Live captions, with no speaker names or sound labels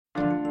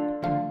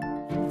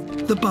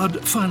the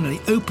bud finally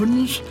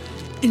opens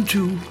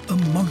into a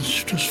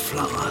monstrous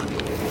flower.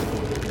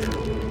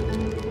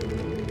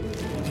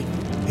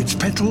 Its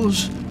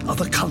petals are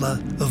the colour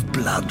of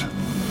blood.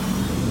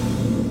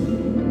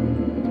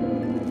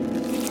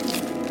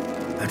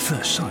 At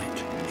first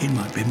sight, it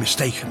might be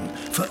mistaken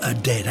for a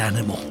dead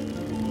animal.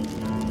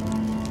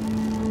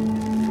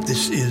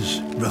 This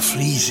is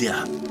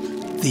Rafflesia,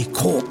 the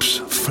corpse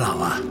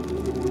flower.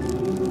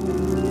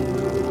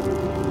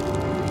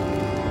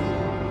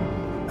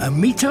 A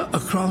metre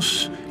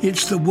across,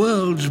 it's the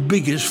world's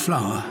biggest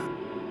flower.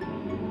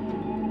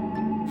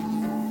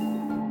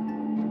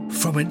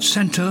 From its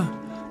centre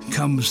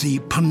comes the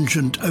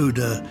pungent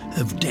odour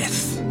of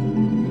death.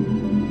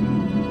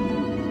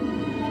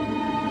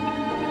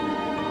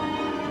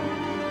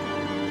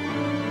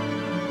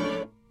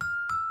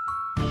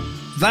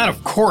 That,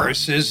 of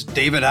course, is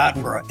David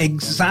Attenborough,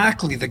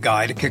 exactly the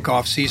guy to kick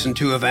off Season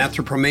 2 of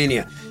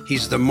Anthropomania.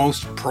 He's the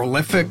most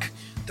prolific,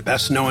 the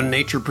best-known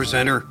nature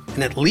presenter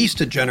in at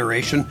least a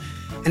generation,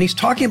 and he's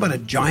talking about a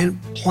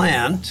giant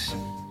plant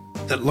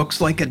that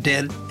looks like a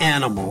dead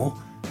animal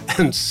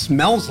and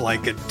smells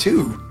like it,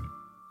 too.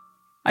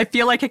 I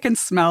feel like I can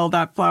smell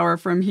that flower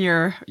from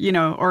here,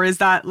 or is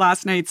that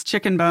last night's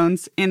chicken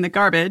bones in the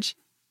garbage?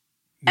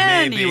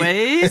 Maybe.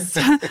 Anyways,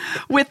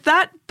 with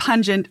that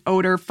pungent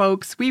odor,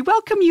 folks, we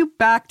welcome you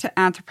back to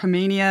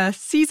Anthropomania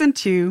Season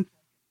 2.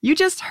 You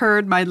just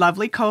heard my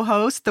lovely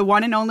co-host, the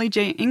one and only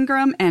Jay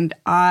Ingram, and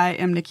I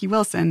am Nikki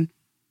Wilson.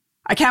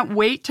 I can't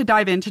wait to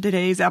dive into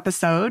today's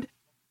episode.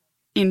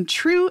 In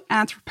true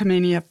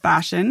Anthropomania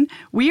fashion,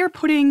 we are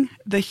putting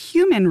the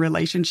human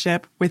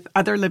relationship with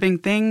other living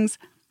things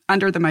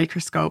under the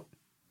microscope.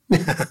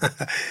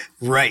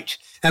 Right.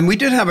 And we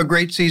did have a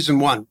great Season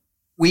 1.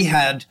 We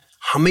had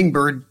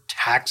hummingbird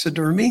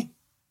taxidermy.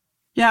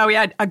 Yeah, we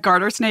had a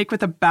garter snake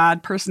with a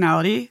bad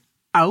personality.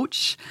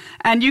 Ouch.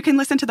 And you can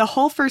listen to the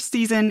whole first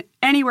season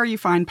anywhere you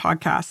find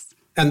podcasts.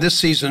 And this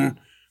season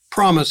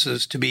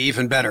promises to be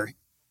even better.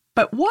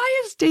 But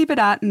why is David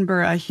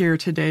Attenborough here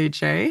today,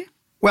 Jay?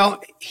 Well,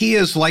 he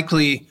is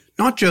likely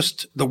not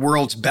just the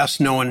world's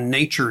best-known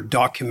nature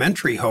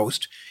documentary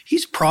host,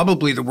 he's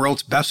probably the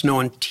world's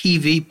best-known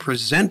TV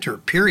presenter,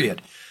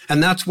 period.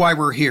 And that's why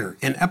we're here.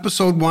 In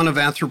episode 1 of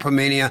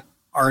Anthropomania,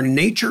 are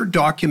nature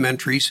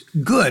documentaries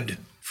good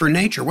for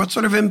nature? What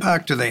sort of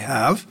impact do they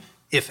have,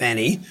 if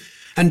any?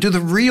 And do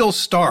the real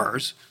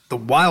stars, the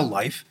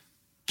wildlife,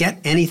 get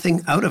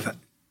anything out of it?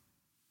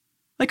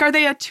 Like, are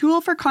they a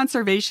tool for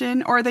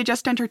conservation, or are they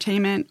just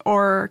entertainment,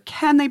 or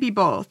can they be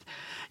both?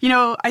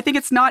 I think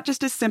it's not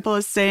just as simple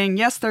as saying,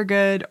 yes, they're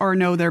good, or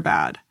no, they're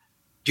bad.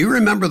 Do you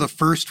remember the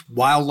first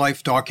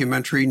wildlife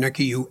documentary,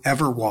 Nikki, you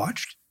ever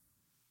watched?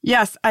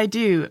 Yes, I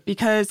do,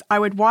 because I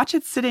would watch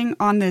it sitting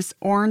on this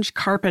orange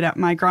carpet at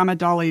my Grandma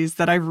Dolly's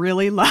that I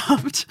really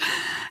loved.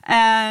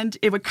 And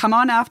it would come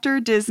on after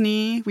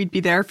Disney. We'd be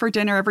there for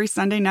dinner every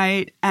Sunday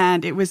night.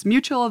 And it was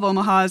Mutual of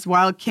Omaha's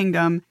Wild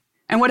Kingdom.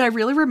 And what I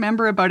really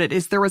remember about it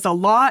is there was a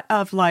lot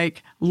of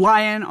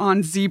lion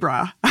on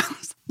zebra. A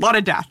lot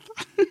of death.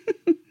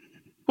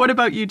 What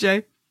about you,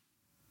 Jay?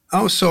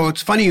 Oh, so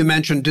it's funny you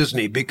mentioned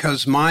Disney,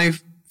 because my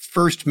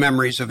first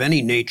memories of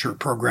any nature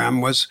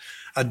program was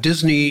a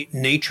Disney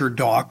nature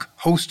doc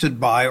hosted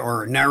by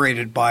or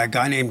narrated by a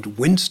guy named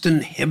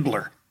Winston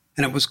Hibbler.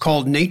 And it was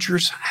called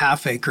Nature's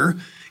Half Acre.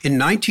 In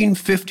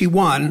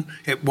 1951,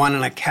 it won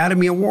an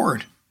Academy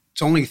Award.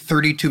 It's only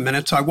 32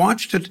 minutes. I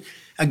watched it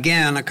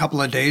again a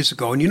couple of days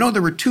ago. And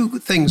there were two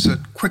things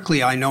that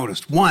quickly I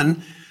noticed.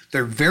 One,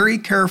 they're very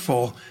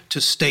careful to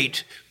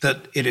state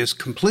that it is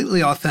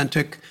completely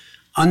authentic,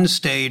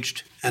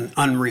 unstaged, and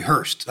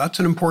unrehearsed. That's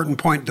an important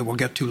point that we'll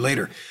get to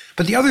later.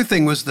 But the other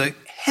thing was the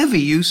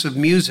heavy use of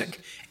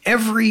music.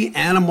 Every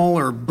animal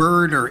or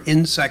bird or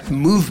insect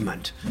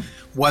movement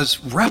was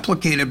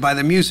replicated by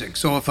the music.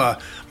 So if a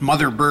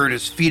mother bird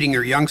is feeding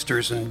her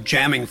youngsters and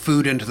jamming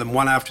food into them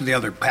one after the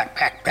other, pack,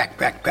 pack, pack,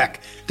 pack,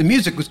 pack, the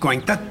music was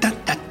going da, da,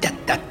 da, da,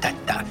 da, da,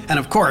 da. And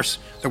of course,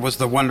 there was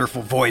the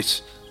wonderful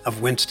voice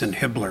of Winston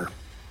Hibbler.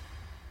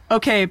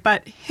 Okay,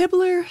 but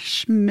Hibbler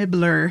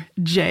schmibbler,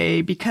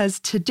 Jay, because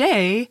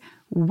today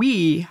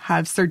we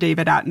have Sir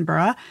David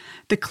Attenborough.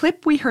 The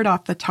clip we heard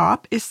off the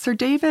top is Sir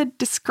David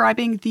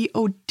describing the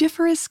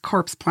odoriferous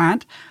corpse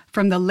plant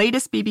from the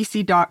latest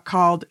BBC doc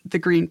called The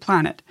Green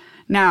Planet.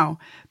 Now,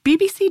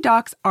 BBC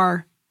docs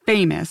are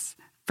famous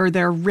for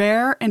their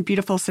rare and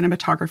beautiful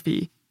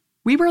cinematography.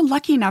 We were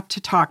lucky enough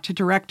to talk to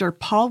director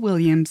Paul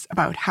Williams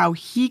about how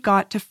he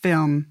got to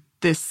film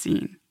this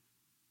scene.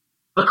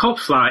 The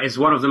corpse flower is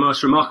one of the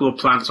most remarkable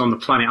plants on the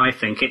planet, I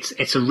think.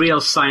 It's a real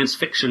science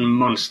fiction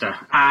monster.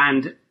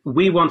 And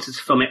we wanted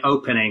to film it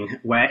opening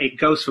where it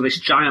goes from this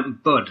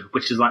giant bud,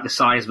 which is like the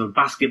size of a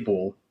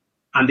basketball,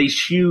 and these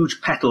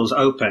huge petals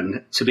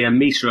open to be a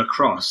metre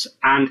across.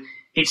 And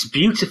it's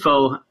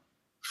beautiful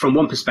from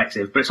one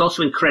perspective, but it's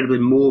also incredibly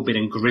morbid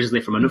and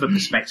grisly from another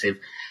perspective,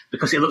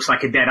 because it looks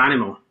like a dead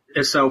animal.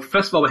 And so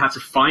first of all, we had to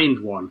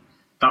find one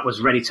that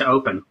was ready to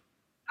open.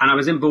 And I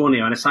was in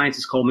Borneo, and a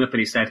scientist called me up and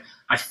he said,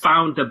 I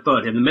found a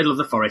bud in the middle of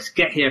the forest.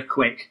 Get here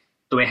quick.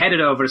 So we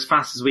headed over as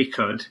fast as we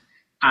could,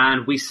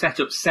 and we set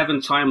up 7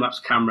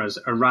 time-lapse cameras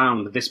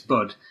around this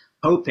bud,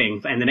 hoping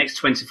that in the next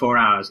 24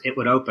 hours it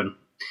would open.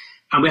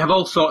 And we have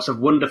all sorts of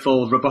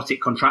wonderful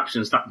robotic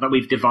contraptions that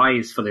we've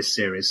devised for this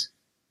series.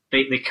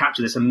 They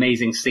capture this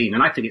amazing scene,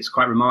 and I think it's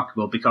quite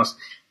remarkable because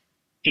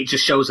it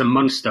just shows a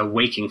monster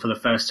waking for the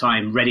first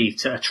time, ready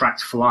to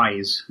attract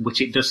flies,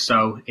 which it does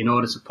so in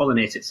order to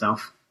pollinate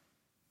itself.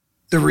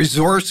 The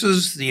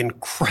resources, the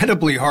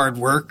incredibly hard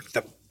work,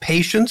 the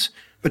patience,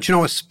 but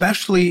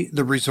especially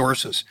the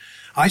resources.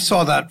 I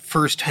saw that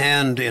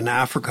firsthand in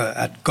Africa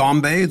at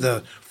Gombe,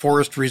 the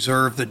forest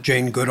reserve that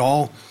Jane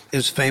Goodall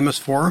is famous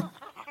for.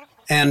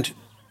 And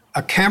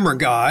a camera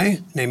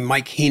guy named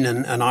Mike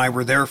Heenan and I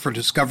were there for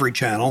Discovery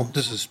Channel.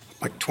 This is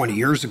like 20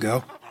 years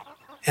ago.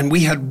 And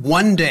we had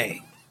one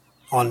day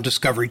on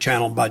Discovery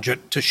Channel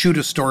budget to shoot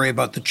a story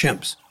about the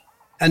chimps.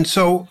 And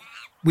so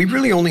we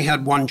really only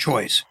had one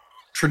choice.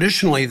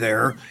 Traditionally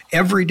there,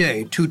 every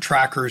day, 2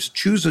 trackers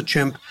choose a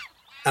chimp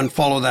and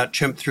follow that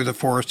chimp through the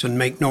forest and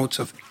make notes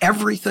of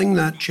everything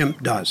that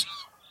chimp does.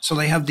 So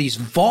they have these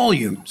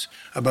volumes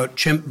about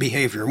chimp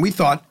behavior. And we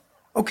thought,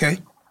 okay,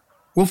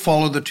 we'll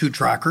follow the 2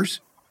 trackers.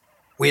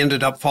 We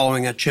ended up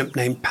following a chimp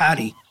named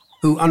Patty,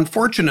 who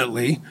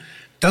unfortunately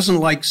doesn't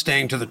like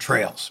staying to the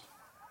trails.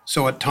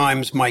 So at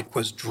times Mike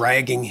was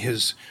dragging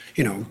his,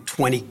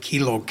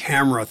 20-kilo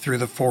camera through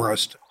the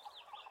forest.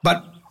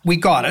 But we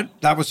got it.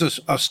 That was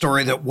a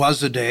story that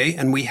was a day,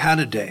 and we had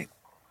a day.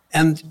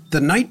 And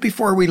the night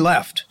before we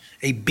left,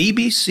 a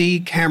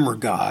BBC camera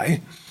guy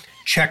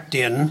checked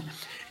in,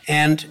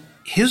 and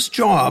his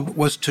job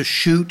was to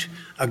shoot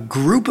a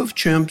group of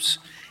chimps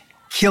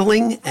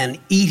killing and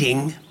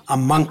eating a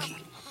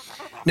monkey.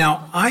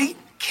 Now, I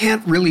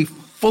can't really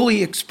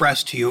fully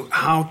express to you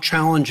how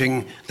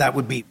challenging that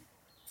would be.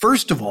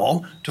 First of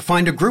all, to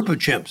find a group of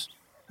chimps.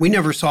 We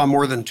never saw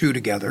more than 2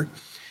 together.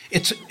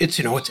 It's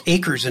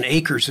acres and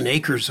acres and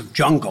acres of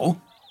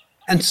jungle.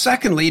 And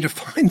secondly, to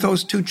find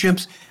those 2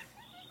 chimps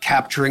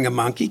capturing a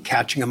monkey,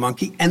 catching a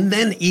monkey, and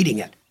then eating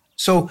it.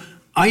 So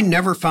I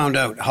never found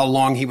out how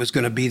long he was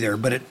going to be there,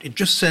 but it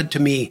just said to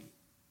me,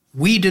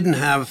 we didn't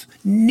have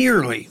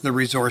nearly the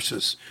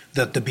resources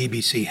that the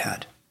BBC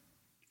had.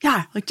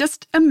 Yeah,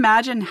 just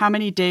imagine how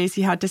many days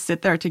he had to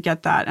sit there to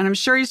get that. And I'm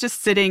sure he's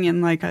just sitting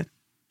in a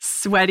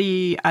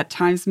sweaty, at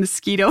times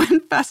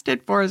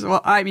mosquito-infested forest. Well,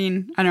 I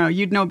don't know,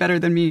 you'd know better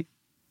than me.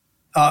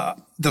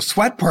 The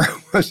sweat part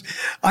was,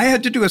 I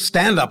had to do a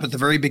stand-up at the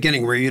very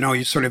beginning where,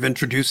 you sort of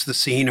introduce the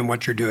scene and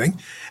what you're doing.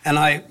 And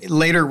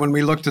later, when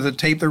we looked at the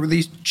tape, there were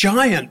these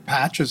giant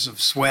patches of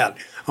sweat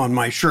on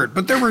my shirt.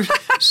 But there were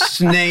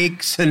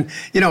snakes and,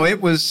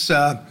 it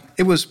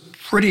was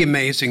pretty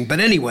amazing.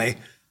 But anyway,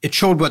 it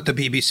showed what the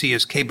BBC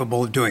is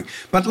capable of doing.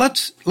 But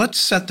let's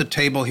set the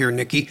table here,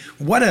 Nikki.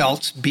 What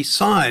else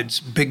besides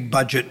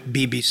big-budget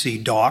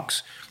BBC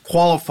docs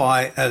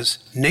qualify as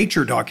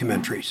nature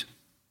documentaries?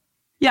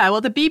 Yeah,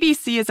 well, the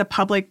BBC is a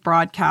public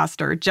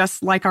broadcaster,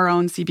 just like our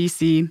own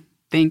CBC,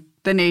 think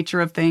the nature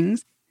of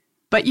things.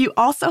 But you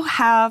also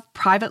have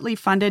privately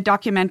funded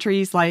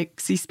documentaries like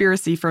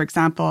Seaspiracy, for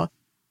example.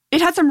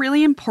 It had some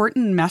really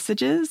important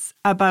messages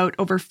about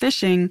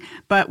overfishing,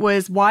 but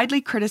was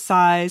widely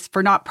criticized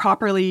for not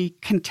properly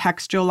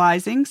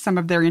contextualizing some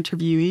of their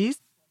interviewees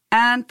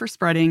and for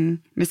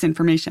spreading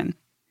misinformation.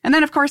 And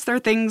then, of course, there are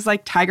things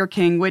like Tiger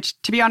King, which,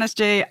 to be honest,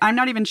 Jay, I'm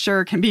not even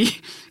sure can be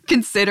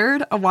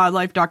considered a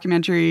wildlife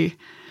documentary.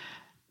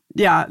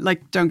 Yeah,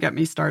 don't get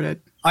me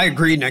started. I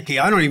agree, Nikki.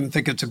 I don't even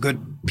think it's a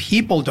good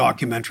people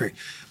documentary.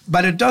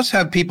 But it does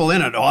have people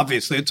in it,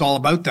 obviously. It's all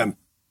about them.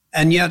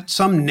 And yet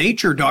some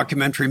nature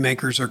documentary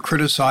makers are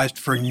criticized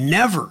for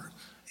never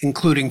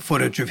including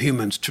footage of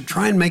humans to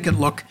try and make it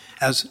look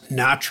as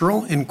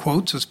natural, in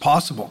quotes, as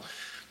possible.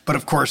 But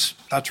of course,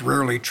 that's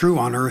rarely true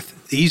on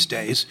Earth these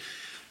days.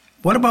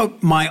 What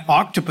about My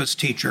Octopus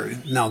Teacher?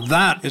 Now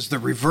that is the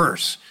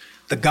reverse.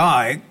 The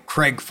guy,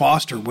 Craig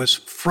Foster, was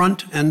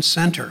front and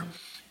center.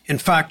 In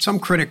fact, some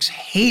critics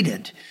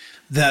hated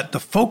that the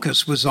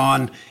focus was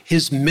on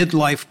his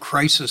midlife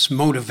crisis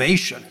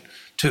motivation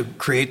to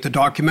create the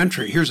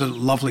documentary. Here's a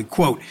lovely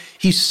quote.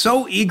 He's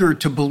so eager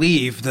to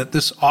believe that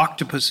this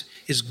octopus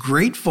is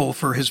grateful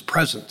for his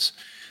presence,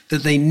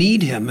 that they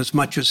need him as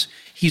much as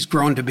he's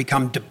grown to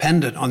become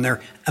dependent on their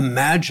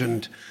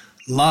imagined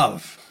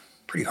love.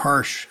 Pretty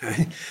harsh.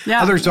 Eh?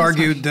 Yeah, others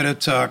argued that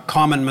it's a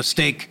common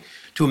mistake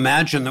to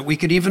imagine that we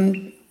could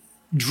even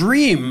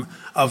dream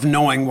of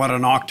knowing what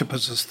an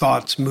octopus's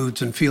thoughts,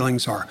 moods, and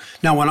feelings are.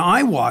 Now, when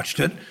I watched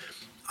it,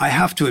 I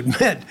have to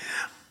admit,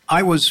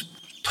 I was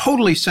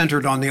totally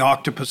centered on the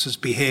octopus's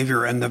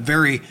behavior and the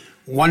very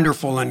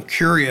wonderful and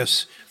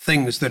curious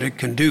things that it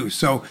can do.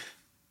 So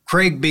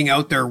Craig being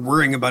out there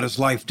worrying about his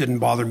life didn't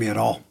bother me at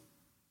all.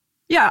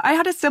 Yeah, I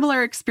had a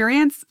similar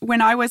experience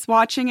when I was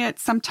watching it.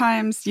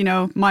 Sometimes,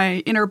 my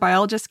inner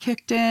biologist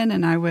kicked in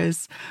and I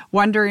was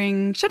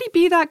wondering, should he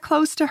be that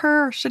close to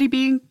her? Or should he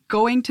be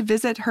going to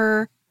visit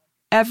her?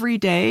 every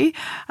day.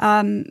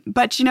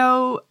 But,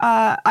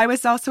 I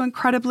was also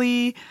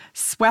incredibly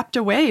swept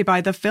away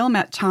by the film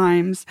at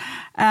times.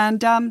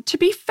 And to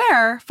be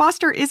fair,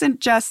 Foster isn't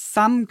just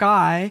some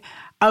guy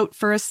out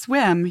for a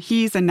swim.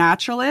 He's a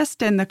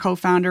naturalist and the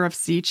co-founder of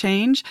Sea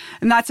Change.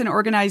 And that's an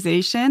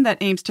organization that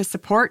aims to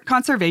support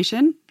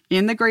conservation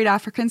in the Great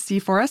African Sea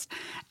Forest.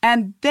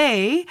 And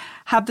they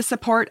have the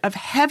support of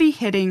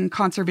heavy-hitting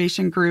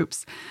conservation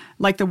groups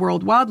like the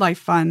World Wildlife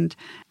Fund.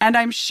 And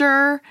I'm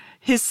sure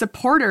his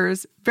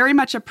supporters very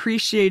much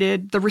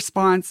appreciated the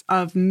response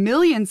of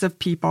millions of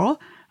people,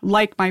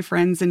 like my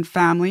friends and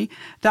family,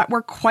 that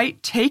were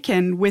quite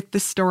taken with the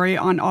story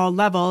on all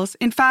levels.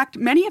 In fact,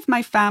 many of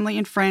my family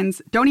and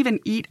friends don't even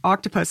eat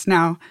octopus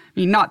now. I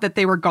mean, not that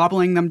they were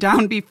gobbling them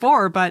down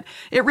before, but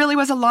it really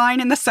was a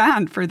line in the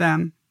sand for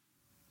them.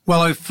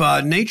 Well, if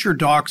nature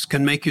docs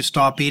can make you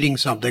stop eating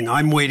something,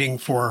 I'm waiting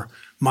for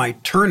my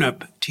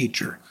turnip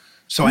teacher,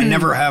 so I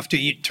never have to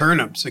eat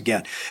turnips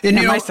again. And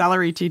my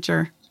celery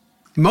teacher.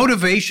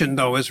 Motivation,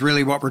 though, is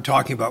really what we're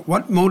talking about.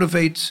 What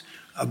motivates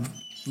a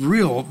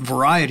real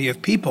variety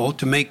of people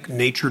to make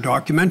nature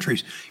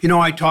documentaries?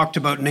 I talked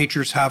about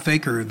Nature's Half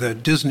Acre, the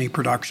Disney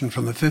production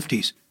from the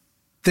 50s.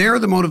 There,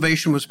 the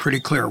motivation was pretty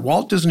clear.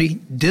 Walt Disney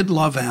did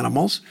love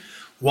animals.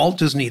 Walt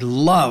Disney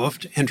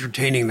loved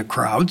entertaining the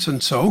crowds,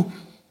 and so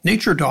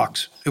nature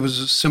docs. It was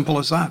as simple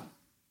as that.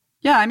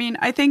 Yeah,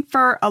 I think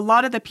for a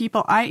lot of the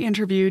people I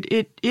interviewed,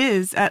 it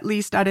is, at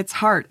least at its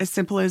heart, as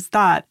simple as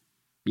that.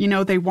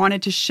 They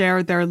wanted to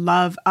share their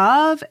love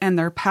of and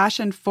their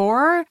passion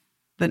for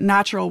the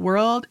natural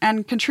world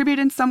and contribute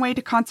in some way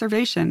to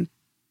conservation.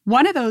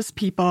 One of those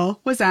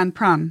people was Anne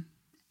Prum.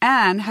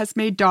 Anne has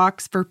made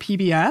docs for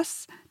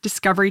PBS,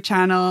 Discovery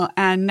Channel,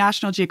 and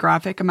National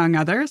Geographic, among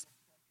others.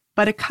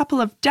 But a couple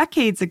of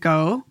decades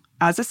ago,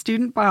 as a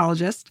student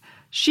biologist,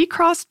 she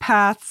crossed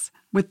paths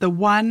with the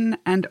one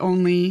and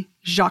only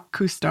Jacques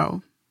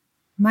Cousteau.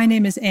 My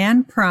name is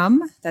Anne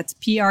Prum, that's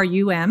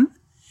P-R-U-M,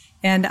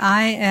 and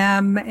I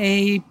am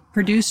a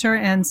producer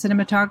and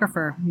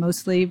cinematographer,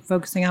 mostly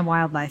focusing on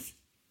wildlife.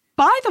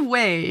 By the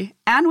way,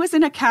 Anne was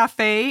in a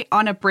cafe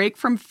on a break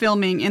from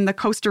filming in the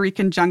Costa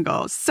Rican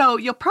jungles, so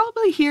you'll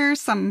probably hear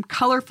some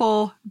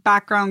colorful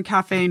background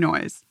cafe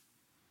noise.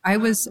 I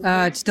was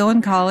still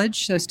in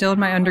college, so still in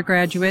my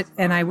undergraduate,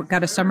 and I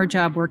got a summer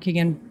job working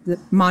in the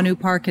Manu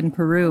Park in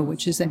Peru,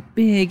 which is a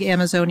big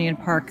Amazonian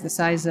park the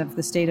size of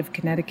the state of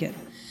Connecticut.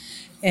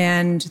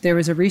 And there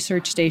was a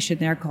research station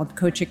there called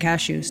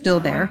Cochacashu, still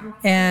there.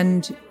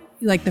 And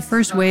like the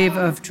first wave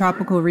of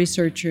tropical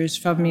researchers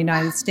from the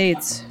United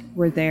States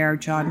were there.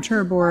 John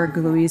Terborg,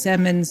 Louise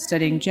Emmons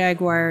studying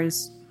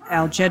jaguars,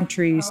 Al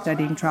Gentry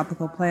studying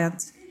tropical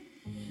plants.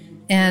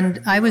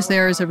 And I was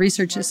there as a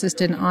research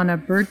assistant on a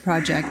bird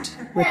project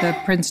with a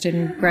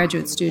Princeton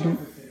graduate student.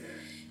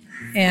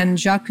 And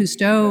Jacques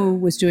Cousteau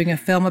was doing a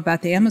film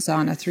about the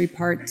Amazon, a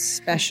 3-part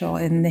special,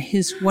 and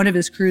one of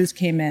his crews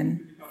came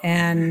in.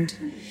 And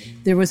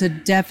there was a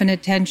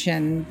definite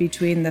tension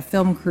between the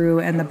film crew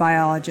and the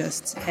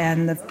biologists.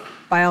 And the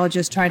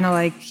biologists trying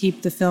to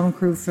keep the film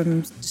crew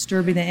from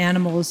disturbing the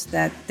animals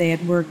that they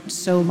had worked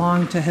so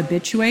long to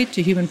habituate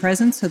to human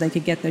presence so they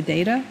could get their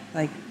data.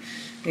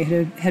 They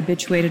had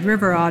habituated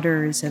river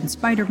otters and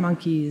spider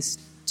monkeys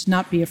to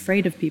not be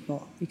afraid of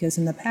people because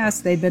in the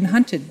past they'd been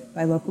hunted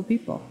by local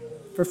people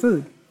for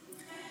food.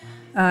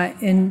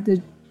 And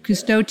the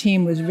Cousteau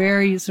team was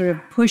very sort of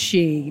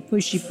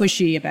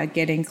pushy about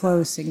getting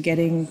close and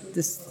getting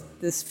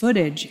this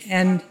footage.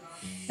 And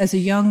as a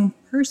young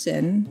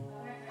person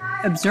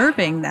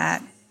observing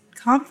that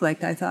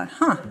conflict, I thought,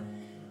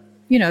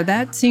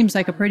 that seems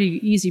like a pretty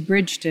easy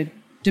bridge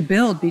to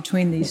build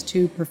between these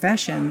two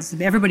professions.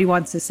 Everybody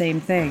wants the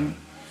same thing.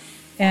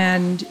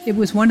 And it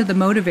was one of the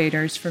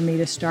motivators for me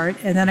to start.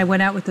 And then I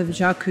went out with the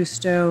Jacques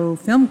Cousteau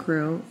film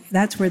crew.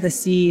 That's where the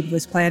seed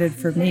was planted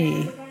for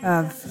me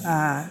of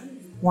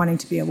wanting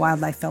to be a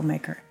wildlife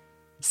filmmaker.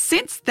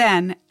 Since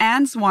then,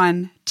 Anne's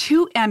won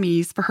 2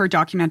 Emmys for her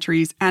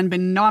documentaries and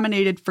been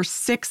nominated for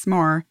 6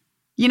 more.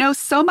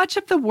 So much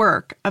of the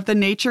work of the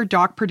nature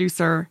doc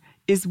producer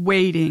is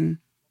waiting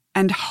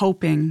and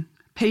hoping.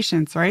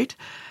 Patience, right?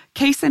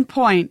 Case in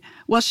point,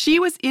 while she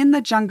was in the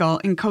jungle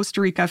in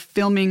Costa Rica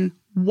filming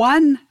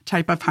one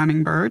type of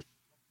hummingbird,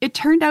 it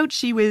turned out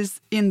she was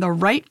in the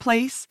right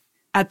place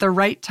at the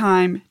right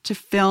time to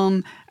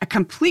film a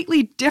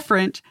completely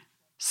different,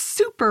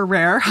 super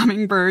rare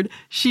hummingbird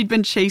she'd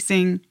been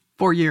chasing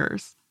for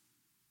years.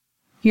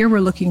 Here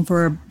we're looking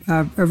for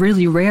a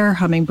really rare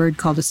hummingbird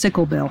called a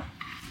sicklebill.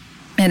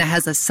 And it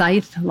has a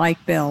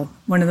scythe-like bill,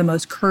 one of the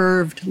most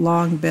curved,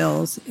 long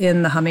bills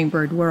in the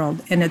hummingbird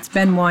world. And it's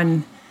been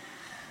one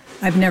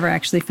I've never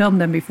actually filmed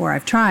them before.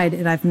 I've tried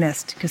and I've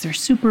missed because they're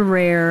super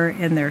rare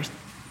and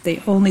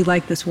they only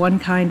like this one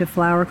kind of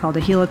flower called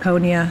a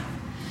heliconia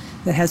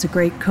that has a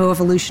great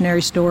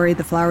co-evolutionary story.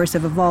 The flowers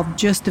have evolved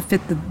just to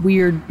fit the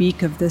weird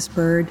beak of this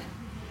bird.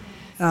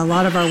 A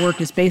lot of our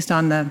work is based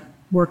on the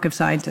work of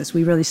scientists.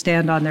 We really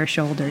stand on their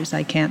shoulders.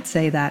 I can't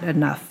say that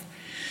enough.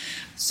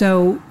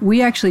 So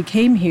we actually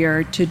came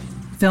here to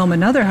film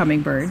another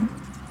hummingbird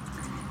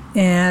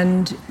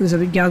And it was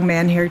a young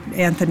man here,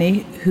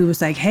 Anthony, who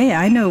was like, hey,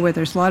 I know where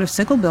there's a lot of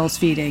sicklebills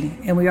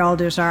feeding. And we all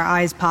just, our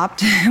eyes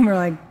popped and we're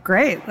like,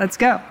 great, let's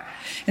go.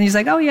 And he's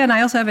like, oh yeah, and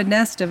I also have a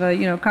nest of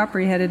a,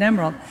 coppery-headed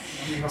emerald.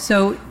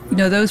 So,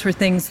 those were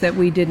things that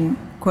we didn't,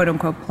 quote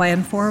unquote,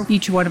 plan for.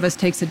 Each one of us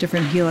takes a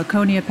different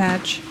heliconia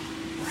patch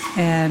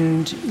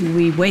and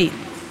we wait.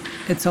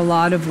 It's a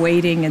lot of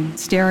waiting and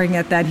staring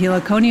at that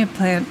heliconia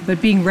plant,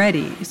 but being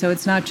ready. So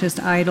it's not just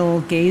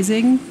idle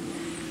gazing.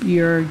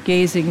 You're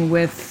gazing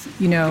with,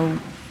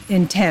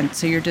 intent.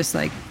 So you're just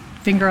like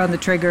finger on the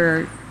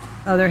trigger,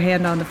 other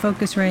hand on the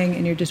focus ring,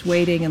 and you're just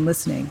waiting and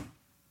listening.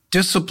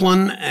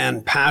 Discipline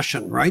and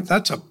passion, right?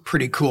 That's a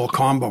pretty cool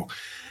combo.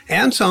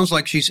 Anne sounds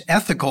like she's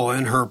ethical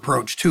in her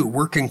approach too,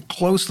 working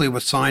closely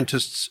with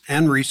scientists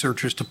and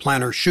researchers to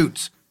plan her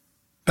shoots.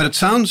 But it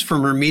sounds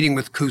from her meeting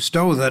with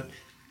Cousteau that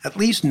at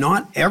least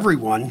not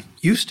everyone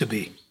used to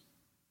be.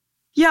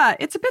 Yeah,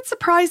 it's a bit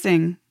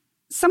surprising.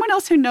 Someone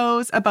else who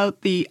knows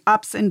about the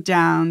ups and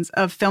downs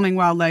of filming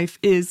wildlife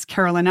is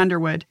Carolyn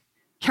Underwood.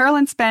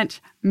 Carolyn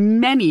spent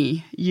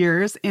many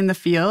years in the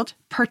field,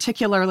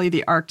 particularly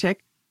the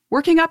Arctic,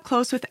 working up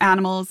close with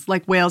animals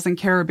like whales and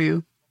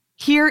caribou.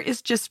 Here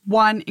is just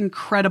one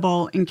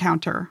incredible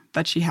encounter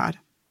that she had.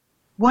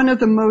 One of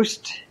the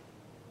most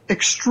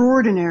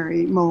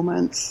extraordinary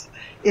moments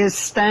is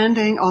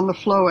standing on the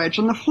floe edge.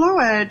 And the floe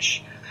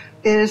edge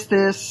is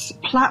this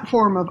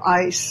platform of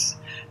ice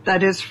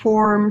that is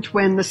formed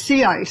when the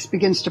sea ice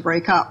begins to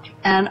break up.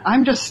 And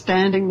I'm just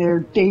standing there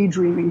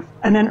daydreaming.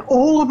 And then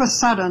all of a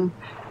sudden,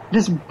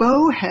 this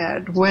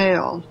bowhead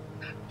whale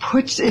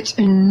puts its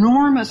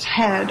enormous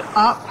head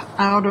up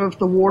out of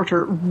the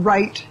water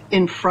right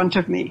in front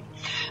of me.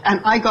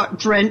 And I got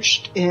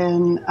drenched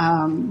in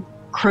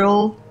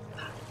krill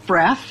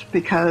breath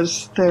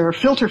because they're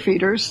filter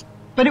feeders.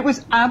 But it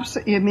was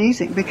absolutely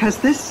amazing because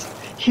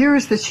here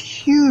is this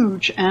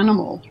huge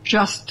animal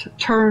just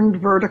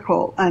turned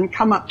vertical and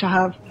come up to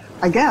have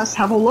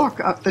a look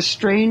at the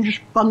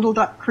strange bundled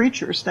up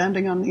creature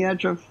standing on the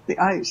edge of the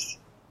ice.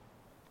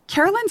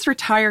 Carolyn's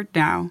retired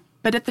now,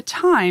 but at the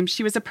time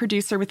she was a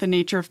producer with The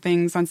Nature of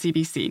Things on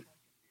CBC.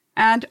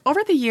 And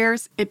over the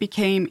years, it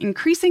became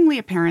increasingly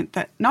apparent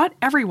that not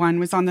everyone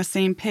was on the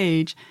same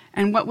page,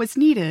 and what was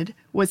needed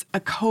was a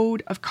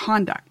code of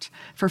conduct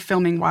for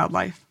filming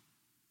wildlife.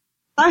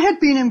 I had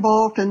been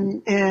involved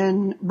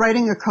in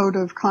writing a code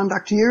of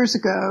conduct years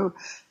ago,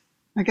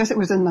 I guess it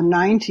was in the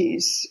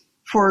 90s,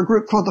 for a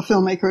group called the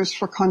Filmmakers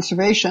for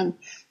Conservation,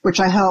 which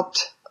I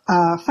helped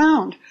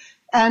found.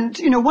 And,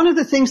 one of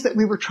the things that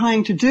we were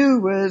trying to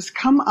do was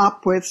come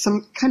up with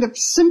some kind of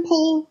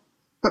simple,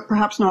 but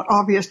perhaps not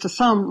obvious to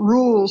some,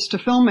 rules to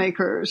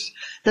filmmakers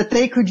that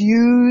they could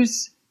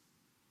use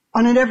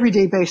on an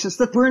everyday basis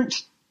that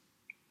weren't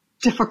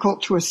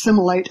difficult to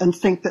assimilate and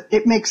think that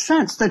it makes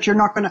sense that you're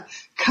not going to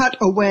cut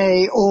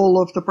away all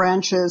of the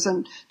branches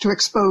and to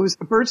expose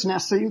a bird's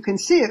nest so you can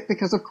see it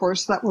because, of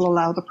course, that will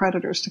allow the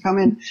predators to come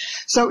in.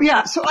 So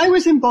I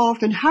was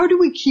involved in how do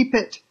we keep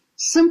it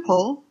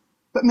simple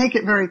but make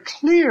it very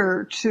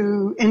clear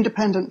to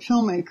independent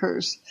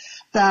filmmakers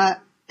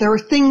that there are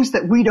things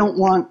that we don't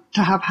want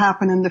to have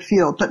happen in the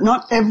field, that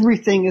not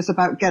everything is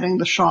about getting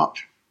the shot.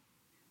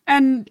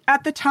 And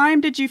at the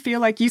time, did you feel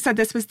like, you said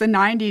this was the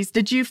 90s,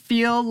 did you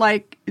feel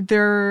like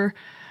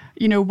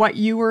what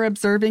you were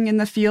observing in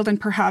the field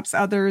and perhaps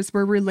others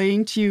were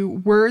relaying to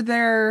you, were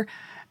there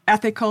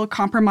ethical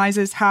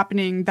compromises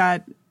happening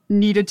that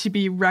needed to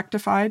be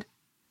rectified?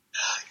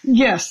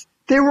 Yes.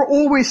 There were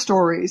always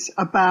stories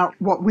about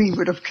what we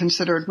would have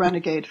considered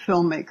renegade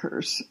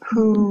filmmakers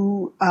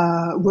who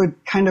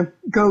would kind of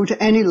go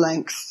to any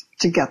lengths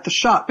to get the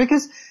shot.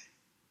 Because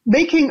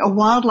making a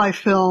wildlife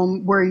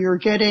film where you're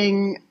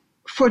getting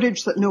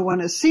footage that no one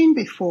has seen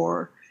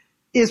before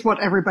is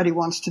what everybody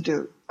wants to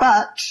do,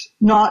 but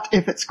not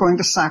if it's going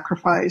to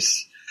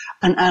sacrifice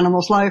an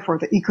animal's life or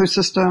the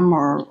ecosystem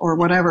or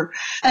whatever.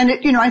 And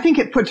I think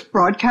it puts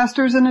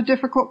broadcasters in a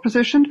difficult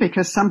position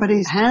because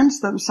somebody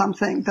hands them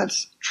something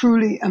that's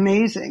truly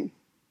amazing.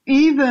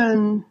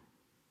 Even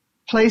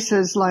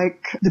places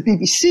like the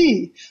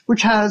BBC,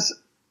 which has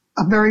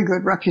a very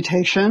good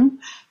reputation,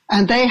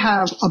 and they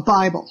have a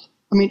Bible.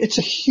 I mean, it's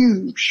a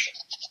huge,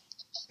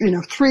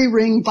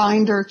 3-ring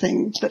binder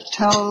thing that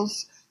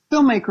tells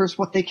filmmakers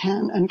what they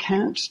can and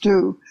can't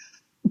do.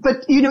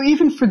 But,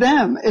 even for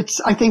them,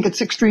 I think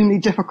it's extremely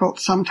difficult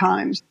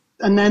sometimes.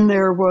 And then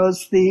there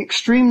was the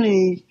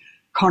extremely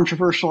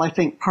controversial, I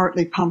think,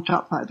 partly pumped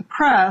up by the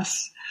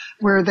press,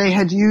 where they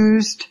had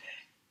used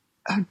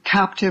a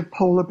captive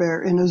polar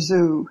bear in a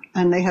zoo,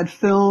 and they had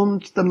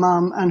filmed the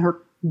mom and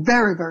her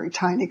very, very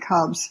tiny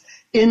cubs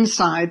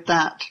inside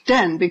that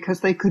den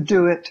because they could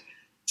do it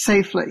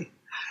safely.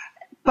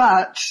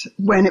 But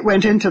when it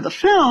went into the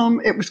film,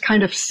 it was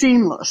kind of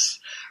seamless.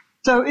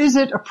 So is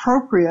it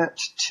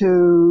appropriate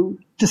to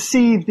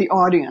deceive the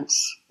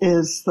audience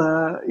was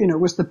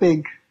the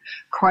big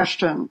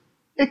question.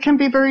 It can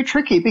be very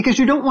tricky because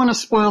you don't want to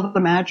spoil the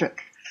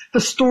magic.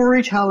 The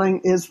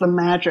storytelling is the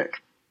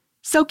magic.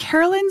 So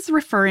Carolyn's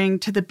referring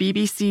to the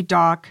BBC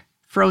doc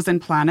Frozen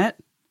Planet.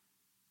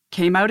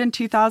 came out in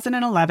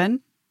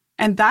 2011,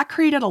 and that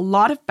created a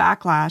lot of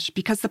backlash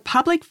because the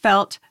public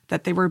felt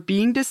that they were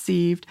being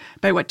deceived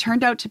by what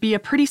turned out to be a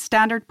pretty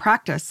standard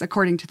practice,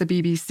 according to the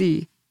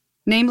BBC.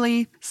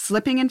 Namely,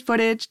 slipping in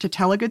footage to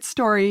tell a good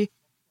story,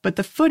 but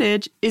the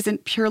footage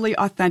isn't purely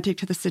authentic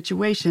to the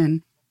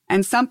situation,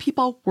 and some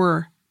people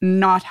were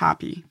not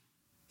happy.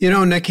 You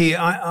know, Nikki,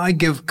 I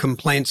give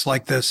complaints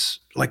like this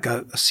like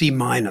a C-.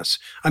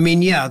 I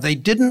mean, yeah, they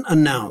didn't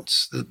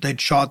announce that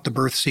they'd shot the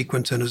birth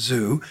sequence in a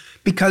zoo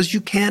because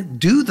you can't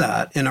do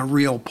that in a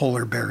real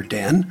polar bear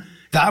den.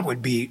 That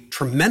would be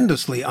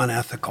tremendously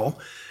unethical.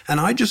 And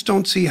I just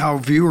don't see how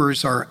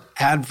viewers are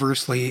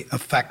adversely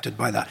affected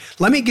by that.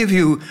 Let me give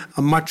you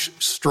a much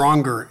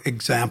stronger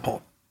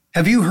example.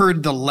 Have you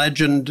heard the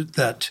legend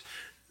that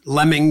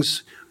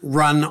lemmings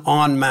run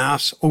en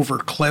masse over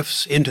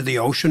cliffs into the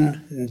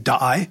ocean and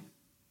die?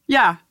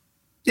 Yeah.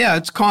 Yeah,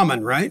 it's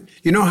common, right?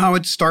 You know how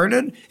it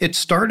started? It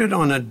started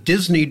on a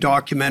Disney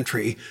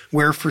documentary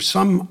where, for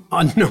some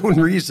unknown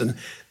reason,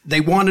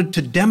 they wanted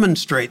to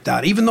demonstrate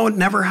that, even though it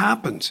never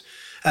happens.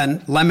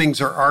 And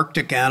lemmings are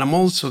Arctic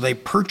animals, so they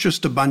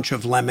purchased a bunch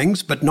of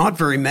lemmings, but not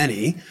very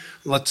many,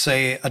 let's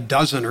say a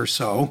dozen or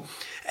so.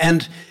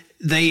 And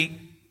they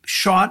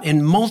shot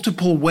in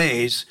multiple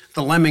ways,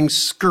 the lemmings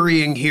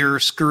scurrying here,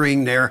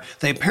 scurrying there.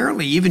 They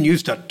apparently even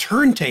used a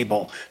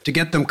turntable to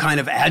get them kind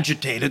of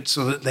agitated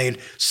so that they'd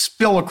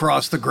spill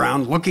across the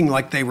ground looking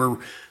like they were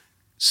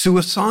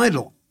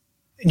suicidal.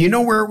 And you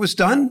know where it was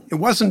done? It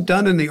wasn't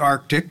done in the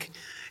Arctic.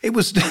 It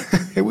was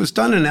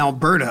done in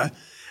Alberta.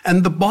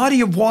 And the body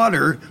of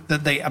water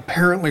that they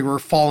apparently were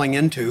falling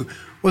into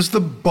was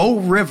the Bow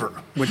River,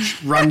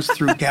 which runs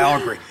through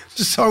Calgary.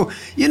 So,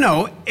 you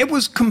know, it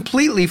was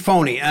completely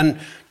phony. And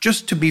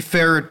just to be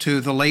fair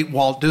to the late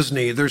Walt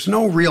Disney, there's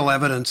no real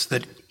evidence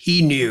that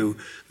he knew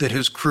that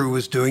his crew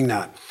was doing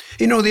that.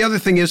 You know, the other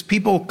thing is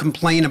people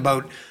complain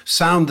about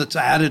sound that's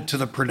added to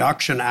the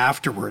production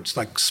afterwards,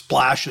 like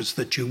splashes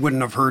that you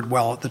wouldn't have heard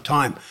well at the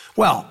time.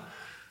 Well,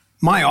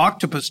 My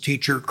Octopus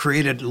teacher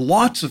created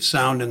lots of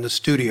sound in the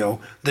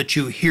studio that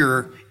you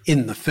hear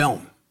in the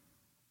film.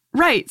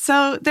 Right.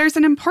 So there's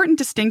an important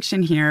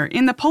distinction here.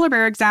 In the polar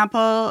bear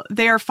example,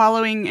 they are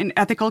following an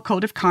ethical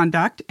code of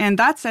conduct, and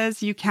that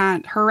says you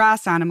can't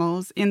harass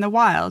animals in the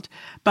wild.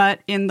 But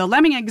in the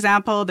lemming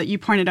example that you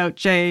pointed out,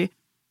 Jay,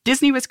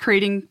 Disney was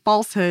creating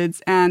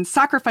falsehoods and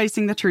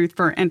sacrificing the truth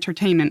for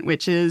entertainment,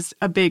 which is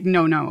a big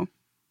no-no.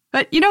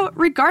 But, you know,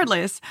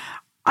 regardless,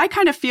 I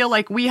kind of feel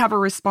like we have a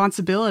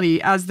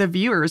responsibility as the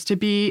viewers to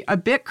be a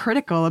bit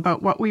critical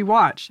about what we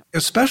watch.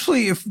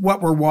 Especially if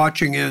what we're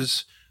watching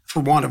is,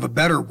 for want of a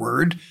better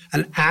word,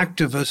 an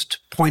activist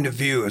point of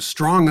view, a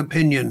strong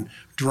opinion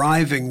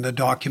driving the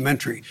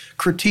documentary.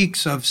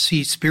 Critiques of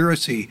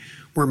Seaspiracy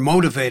were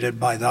motivated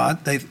by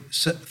that. They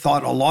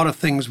thought a lot of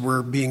things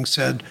were being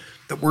said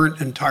that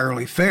weren't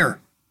entirely fair.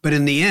 But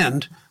in the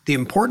end, the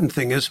important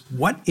thing is,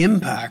 what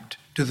impact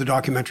do the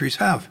documentaries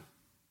have?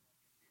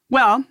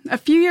 Well, a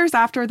few years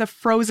after the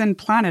Frozen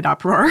Planet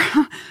uproar,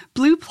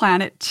 Blue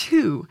Planet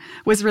 2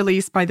 was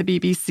released by the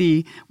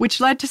BBC,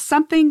 which led to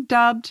something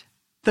dubbed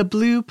the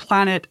Blue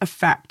Planet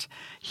Effect.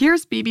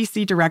 Here's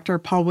BBC director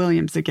Paul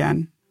Williams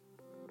again.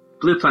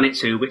 Blue Planet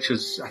 2, which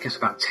was, I guess,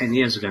 about 10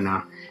 years ago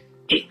now,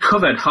 it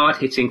covered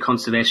hard-hitting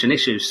conservation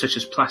issues such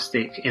as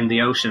plastic in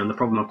the ocean and the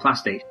problem of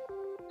plastic.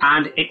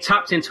 And it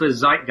tapped into a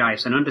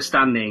zeitgeist, an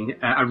understanding,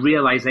 a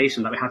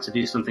realization that we had to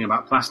do something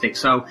about plastic.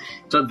 So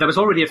there was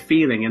already a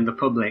feeling in the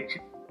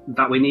public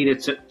that we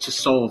needed to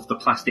solve the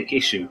plastic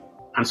issue.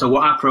 And so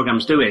what our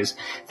programs do is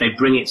they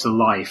bring it to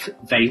life.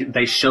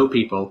 They show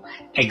people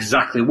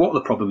exactly what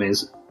the problem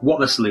is, what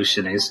the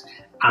solution is,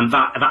 and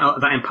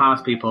that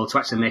empowers people to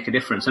actually make a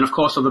difference. And of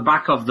course, on the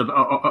back of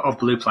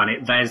Blue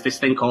Planet, there's this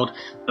thing called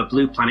the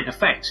Blue Planet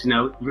Effect. You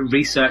know,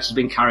 research has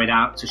been carried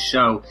out to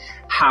show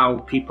how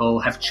people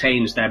have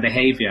changed their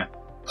behavior.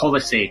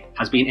 Policy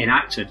has been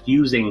enacted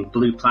using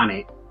Blue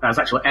Planet as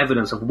actual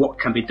evidence of what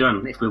can be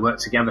done if we work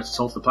together to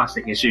solve the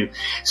plastic issue.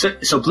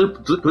 So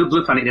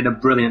Blue Planet did a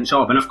brilliant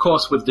job. And of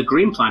course, with the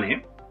Green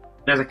Planet,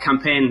 there's a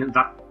campaign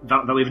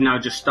that we've now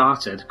just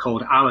started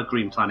called Our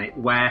Green Planet,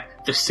 where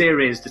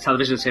the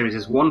television series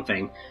is one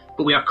thing,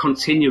 but we are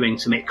continuing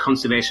to make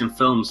conservation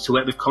films to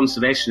work with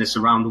conservationists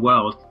around the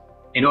world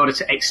in order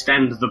to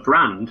extend the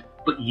brand,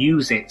 but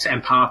use it to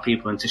empower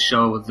people and to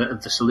show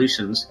the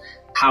solutions,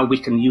 how we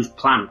can use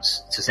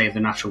plants to save the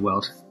natural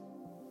world.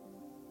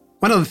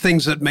 One of the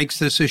things that makes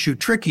this issue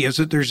tricky is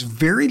that there's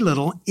very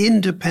little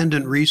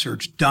independent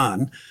research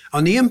done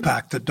on the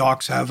impact that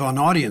docs have on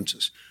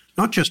audiences.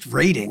 Not just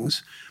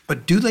ratings,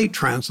 but do they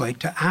translate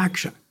to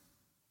action?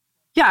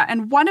 Yeah,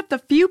 and one of the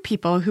few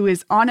people who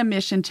is on a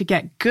mission to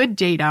get good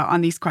data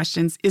on these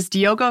questions is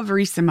Diogo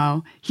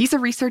Verissimo. He's a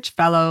research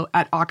fellow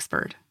at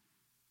Oxford.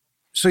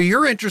 So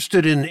you're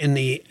interested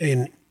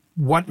in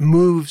what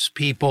moves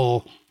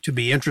people to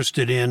be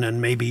interested in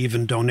and maybe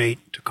even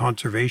donate to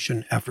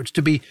conservation efforts,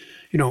 to be,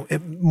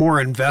 more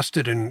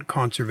invested in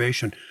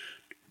conservation.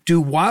 Do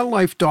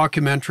wildlife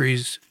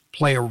documentaries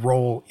play a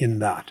role in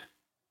that?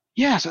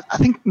 Yeah, so I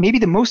think maybe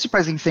the most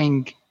surprising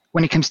thing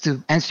when it comes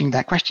to answering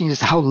that question is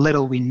how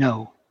little we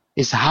know,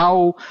 is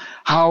how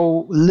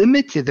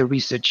limited the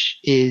research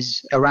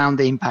is around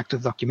the impact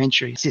of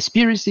documentary.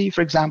 Seaspiracy,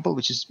 for example,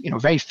 which is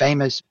very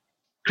famous,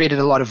 created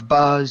a lot of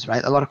buzz,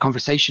 right? A lot of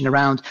conversation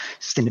around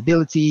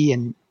sustainability,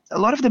 and a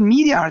lot of the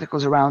media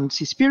articles around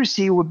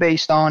Seaspiracy were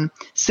based on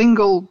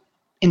single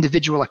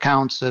individual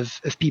accounts of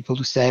people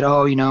who said,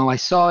 oh, I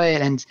saw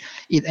it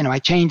and I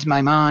changed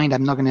my mind.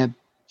 I'm not going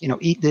to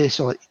eat this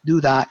or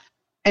do that.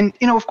 And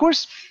of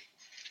course,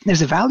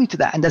 there's a value to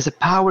that, and there's a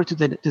power to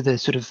the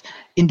sort of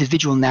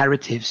individual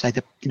narratives, like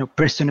the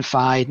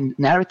personified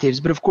narratives.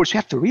 But of course, we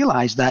have to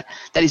realize that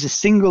is a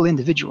single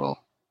individual,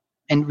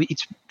 and we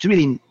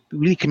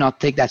really cannot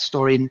take that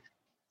story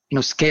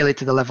and scale it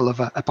to the level of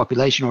a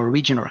population or a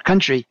region or a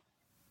country.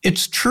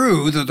 It's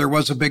true that there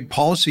was a big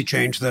policy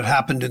change that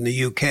happened in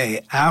the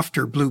UK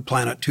after Blue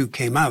Planet 2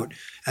 came out,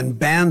 and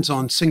bans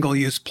on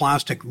single-use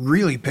plastic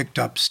really picked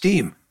up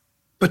steam.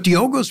 But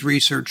Diogo's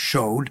research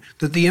showed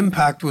that the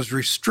impact was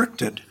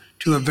restricted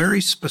to a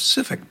very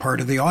specific part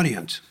of the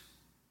audience.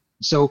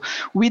 So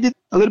we did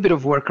a little bit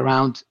of work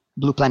around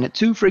Blue Planet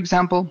 2, for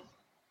example.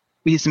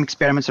 We did some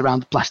experiments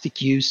around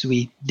plastic use.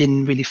 We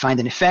didn't really find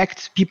an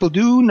effect. People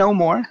do know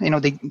more.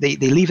 They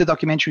leave the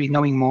documentary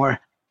knowing more,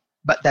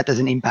 but that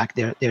doesn't impact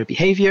their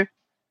behavior.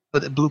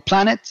 But the Blue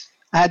Planet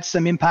had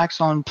some impacts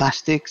on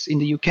plastics in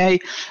the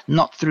UK,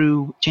 not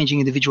through changing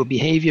individual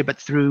behavior, but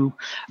through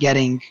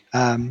getting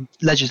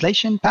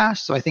legislation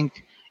passed. So I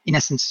think, in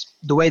essence,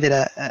 the way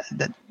that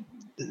the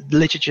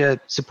literature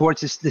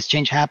supports this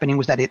change happening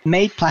was that it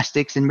made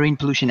plastics and marine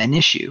pollution an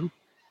issue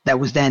that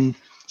was then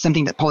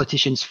something that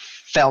politicians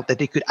felt that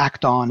they could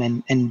act on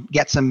and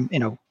get some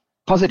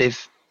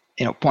positive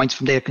points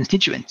from their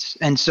constituents.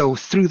 And so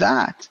through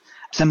that,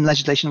 some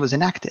legislation was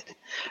enacted.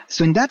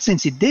 So in that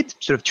sense, it did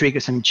sort of trigger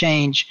some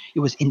change. It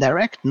was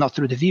indirect, not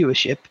through the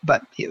viewership,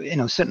 but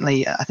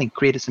certainly I think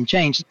created some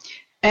change.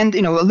 And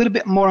a little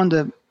bit more on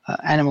the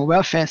animal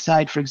welfare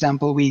side, for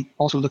example, we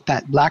also looked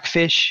at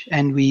blackfish,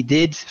 and we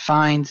did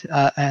find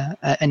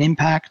an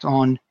impact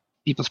on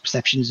people's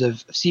perceptions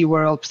of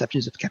SeaWorld,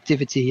 perceptions of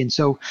captivity. And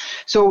so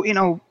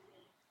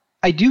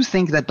I do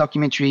think that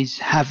documentaries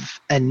have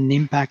an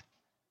impact,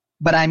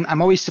 but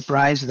I'm always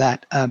surprised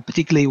that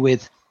particularly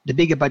with the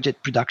bigger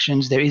budget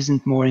productions, there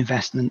isn't more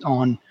investment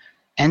on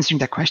answering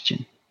that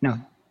question.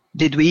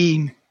 Did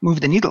we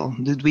move the needle?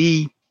 Did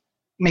we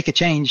make a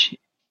change,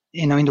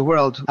 in the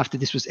world after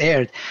this was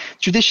aired?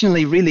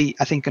 Traditionally, really,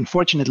 I think,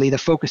 unfortunately, the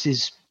focus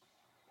is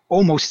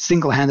almost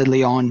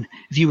single-handedly on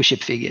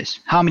viewership figures.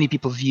 How many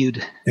people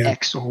viewed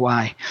X or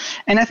Y?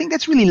 And I think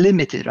that's really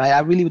limited, right? I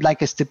really would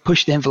like us to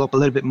push the envelope a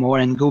little bit more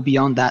and go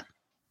beyond that.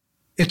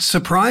 It's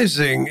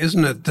surprising,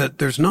 isn't it, that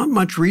there's not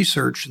much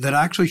research that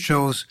actually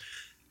shows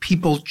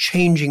people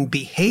changing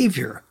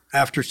behavior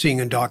after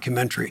seeing a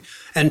documentary.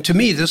 And to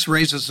me, this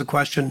raises the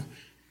question,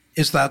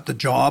 is that the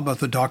job of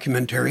the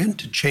documentarian,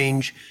 to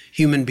change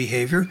human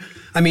behavior?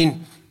 I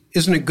mean,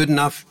 isn't it good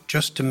enough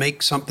just to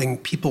make something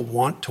people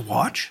want to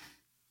watch?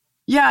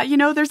 Yeah,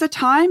 there's a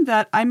time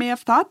that I may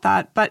have thought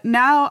that, but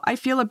now I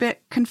feel a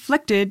bit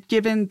conflicted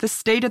given the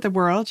state of the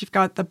world. You've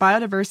got the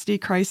biodiversity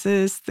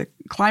crisis, the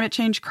climate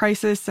change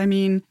crisis. I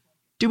mean,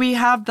 do we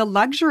have the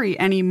luxury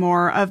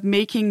anymore of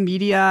making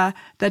media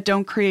that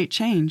don't create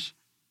change?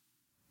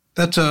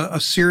 That's a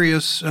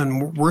serious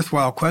and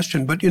worthwhile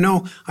question. But,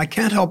 I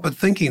can't help but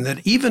thinking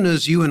that even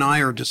as you and I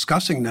are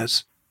discussing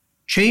this,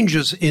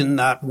 changes in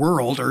that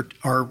world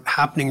are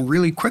happening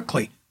really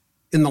quickly.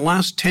 In the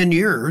last 10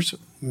 years,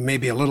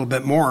 maybe a little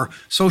bit more,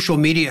 social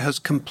media has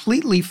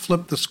completely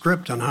flipped the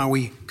script on how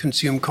we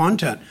consume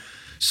content.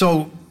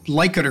 So,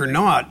 like it or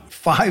not,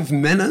 5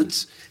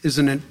 minutes is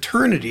an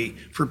eternity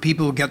for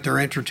people who get their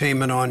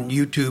entertainment on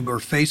YouTube or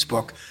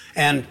Facebook.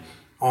 And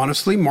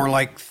honestly, more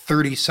like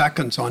 30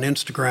 seconds on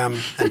Instagram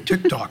and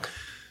TikTok.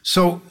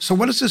 So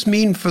what does this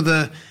mean for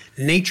the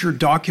nature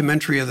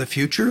documentary of the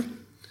future?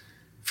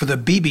 For the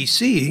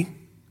BBC,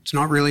 it's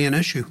not really an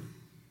issue.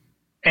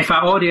 If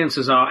our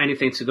audiences are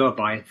anything to go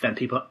by, then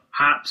people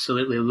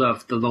absolutely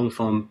love the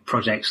long-form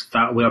projects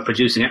that we are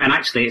producing. And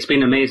actually, it's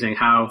been amazing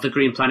how The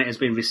Green Planet has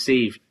been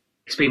received.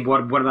 It's been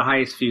one of the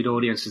highest viewed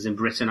audiences in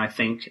Britain, I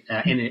think.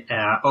 In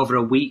over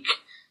a week,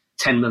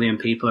 10 million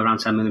people, around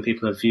 10 million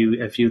people have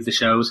viewed the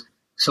shows.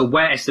 So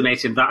we're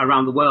estimating that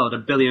around the world,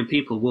 1 billion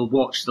people will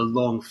watch the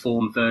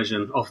long-form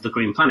version of The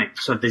Green Planet.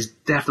 So there's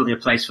definitely a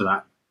place for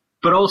that.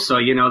 But also,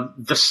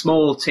 the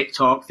small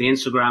TikTok, the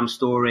Instagram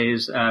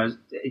stories,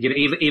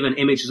 even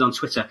images on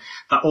Twitter,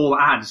 that all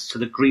adds to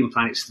the Green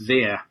Planet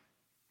sphere.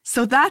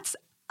 So that's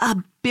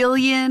 1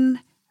 billion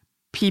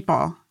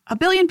people. 1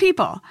 billion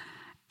people.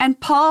 And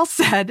Paul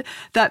said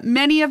that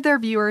many of their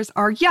viewers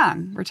are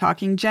young. We're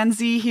talking Gen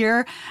Z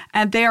here.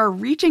 And they are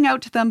reaching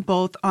out to them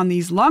both on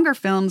these longer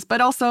films, but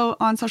also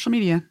on social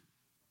media.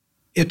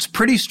 It's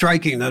pretty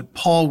striking that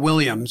Paul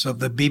Williams of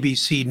the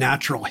BBC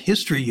Natural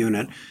History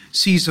Unit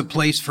sees a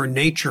place for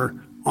nature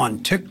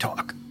on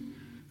TikTok.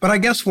 But I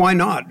guess why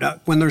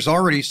not? When there's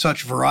already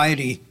such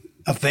variety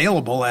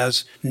available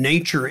as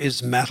Nature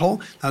is Metal,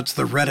 that's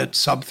the Reddit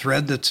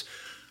subthread that's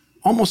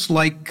almost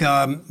like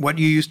what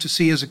you used to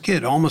see as a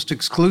kid, almost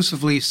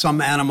exclusively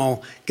some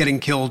animal getting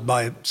killed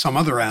by some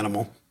other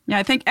animal. Yeah,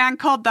 I think Anne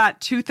called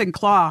that tooth and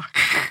claw.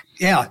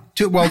 Yeah,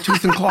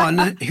 tooth and claw.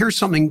 And here's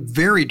something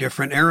very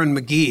different. Erin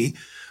McGee,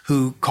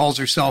 who calls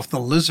herself the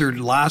lizard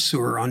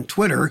lassoer on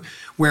Twitter,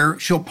 where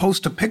she'll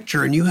post a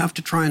picture and you have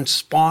to try and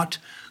spot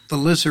the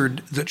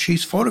lizard that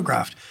she's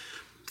photographed.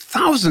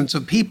 Thousands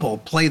of people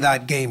play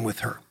that game with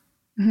her.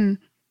 Mm-hmm.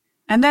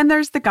 And then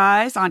there's the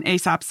guys on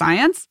ASAP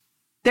Science.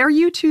 Their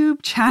YouTube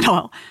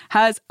channel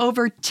has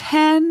over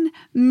 10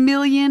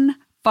 million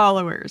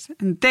followers,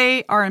 and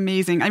they are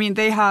amazing. I mean,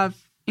 they have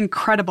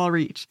incredible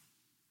reach.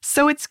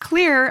 So it's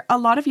clear a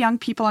lot of young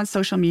people on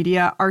social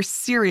media are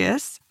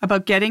serious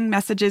about getting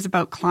messages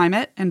about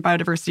climate and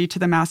biodiversity to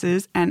the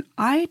masses, and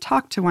I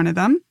talked to one of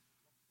them.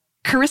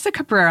 Carissa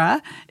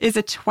Cabrera is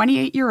a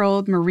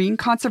 28-year-old marine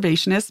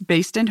conservationist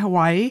based in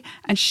Hawaii,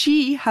 and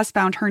she has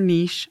found her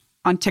niche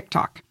on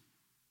TikTok.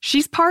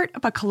 She's part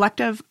of a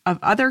collective of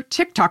other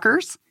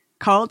TikTokers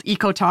called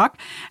EcoTalk,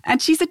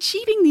 and she's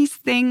achieving these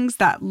things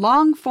that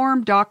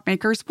long-form doc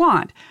makers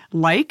want,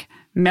 like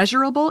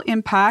measurable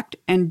impact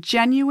and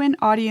genuine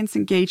audience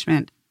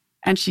engagement.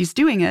 And she's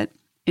doing it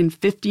in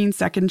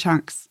 15-second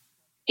chunks.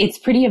 It's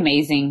pretty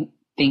amazing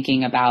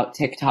thinking about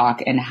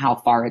TikTok and how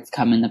far it's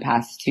come in the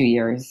past 2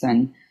 years,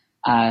 and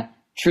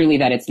truly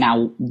that it's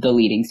now the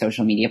leading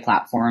social media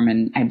platform.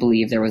 And I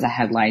believe there was a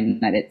headline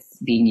that it's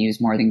being used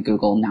more than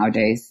Google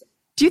nowadays.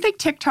 Do you think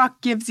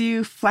TikTok gives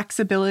you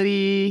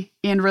flexibility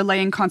in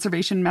relaying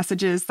conservation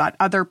messages that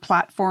other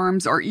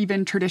platforms or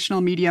even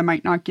traditional media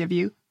might not give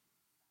you?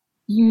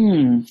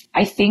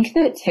 I think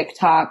that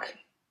TikTok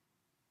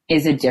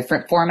is a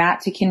different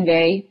format to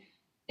convey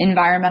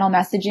environmental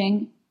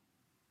messaging,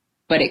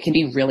 but it can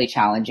be really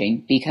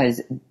challenging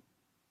because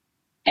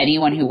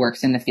anyone who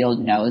works in the field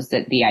knows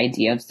that the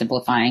idea of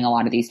simplifying a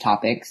lot of these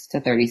topics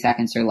to 30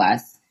 seconds or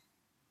less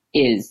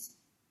is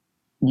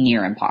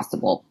near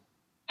impossible.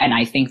 And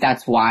I think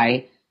that's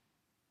why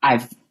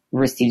I've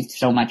received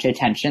so much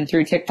attention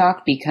through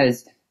TikTok,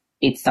 because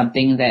it's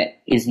something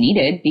that is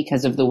needed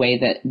because of the way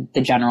that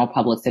the general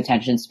public's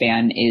attention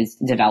span is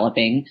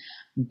developing,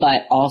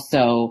 but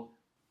also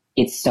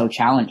it's so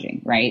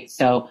challenging, right?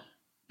 So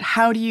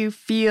how do you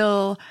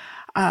feel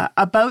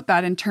about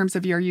that in terms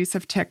of your use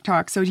of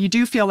TikTok? So you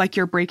do feel like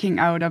you're breaking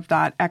out of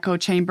that echo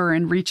chamber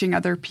and reaching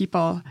other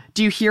people.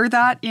 Do you hear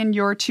that in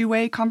your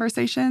two-way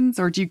conversations,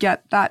 or do you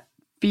get that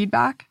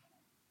feedback?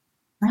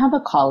 I have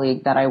a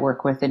colleague that I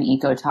work with in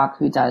EcoTalk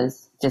who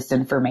does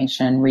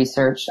disinformation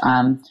research.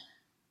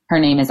 Her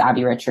name is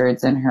Abby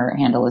Richards and her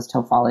handle is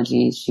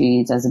Topology.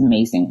 She does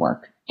amazing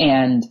work.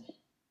 And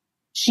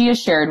she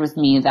has shared with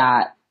me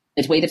that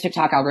the way the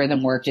TikTok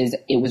algorithm worked is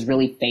it was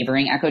really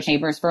favoring echo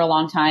chambers for a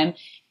long time.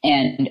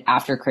 And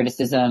after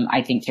criticism,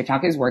 I think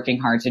TikTok is working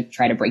hard to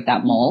try to break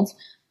that mold,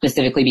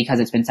 specifically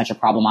because it's been such a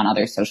problem on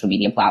other social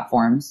media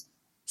platforms.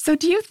 So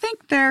do you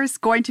think there's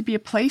going to be a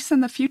place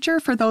in the future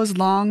for those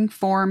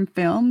long-form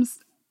films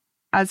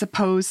as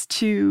opposed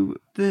to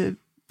the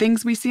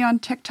things we see on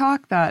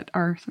TikTok that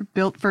are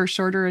built for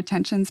shorter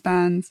attention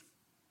spans?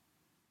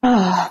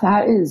 Oh,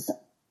 that is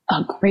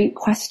a great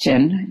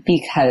question,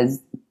 because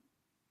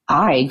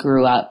I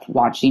grew up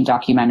watching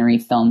documentary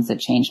films that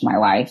changed my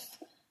life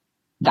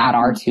that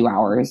are 2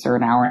 hours or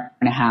an hour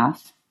and a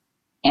half.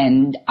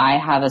 And I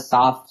have a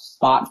soft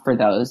spot for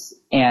those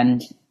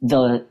and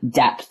the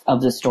depth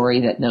of the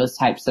story that those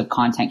types of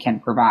content can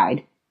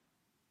provide.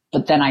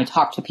 But then I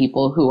talk to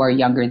people who are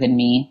younger than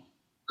me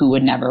who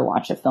would never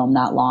watch a film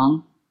that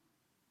long.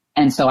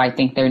 And so I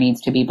think there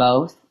needs to be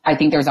both. I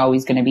think there's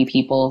always going to be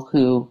people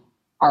who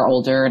are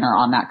older and are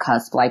on that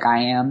cusp like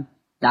I am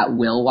that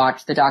will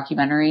watch the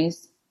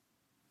documentaries.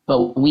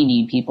 But we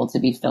need people to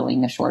be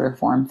filling the shorter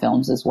form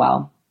films as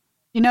well.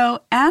 You know,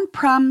 Anne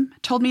Prum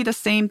told me the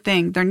same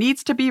thing. There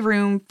needs to be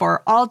room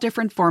for all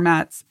different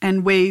formats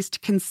and ways to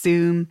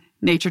consume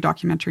nature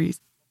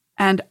documentaries.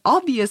 And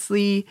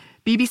obviously,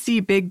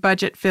 BBC big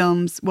budget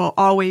films will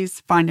always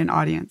find an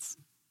audience.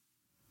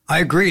 I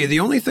agree. The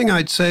only thing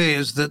I'd say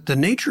is that the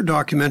nature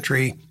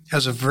documentary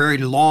has a very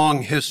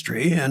long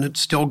history and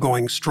it's still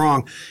going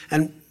strong.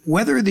 And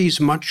whether these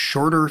much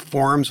shorter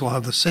forms will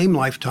have the same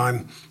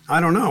lifetime, I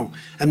don't know.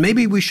 And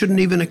maybe we shouldn't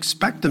even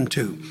expect them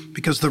to,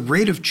 because the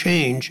rate of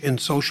change in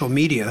social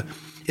media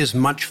is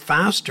much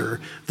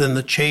faster than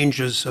the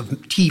changes of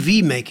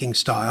TV making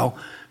style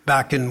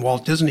back in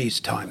Walt Disney's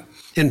time.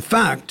 In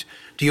fact,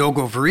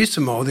 Diogo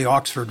Verissimo, the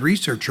Oxford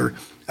researcher,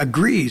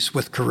 agrees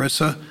with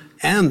Carissa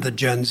and the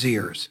Gen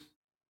Zers.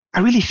 I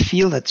really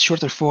feel that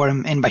shorter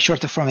form, and by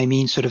shorter form I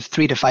mean sort of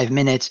 3 to 5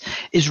 minutes,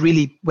 is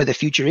really where the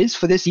future is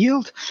for this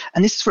yield.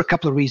 And this is for a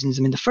couple of reasons.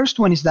 I mean, the first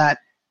one is that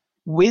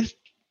with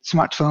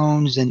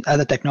smartphones and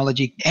other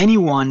technology,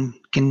 anyone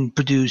can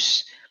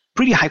produce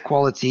pretty high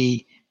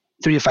quality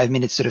 3 to 5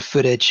 minutes sort of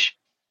footage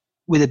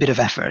with a bit of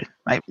effort,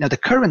 right? Now, the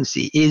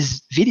currency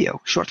is video,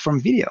 short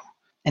form video,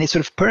 and it's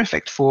sort of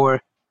perfect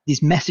for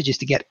these messages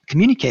to get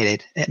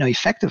communicated,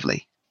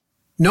 effectively.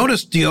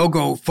 Notice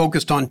Diogo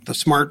focused on the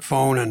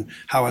smartphone and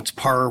how its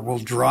power will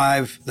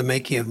drive the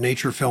making of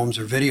nature films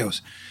or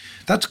videos.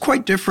 That's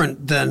quite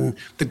different than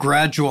the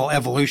gradual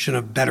evolution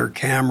of better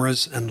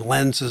cameras and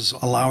lenses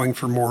allowing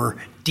for more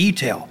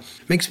detail.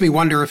 Makes me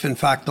wonder if, in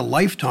fact, the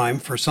lifetime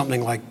for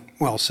something like,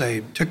 well,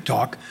 say,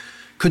 TikTok,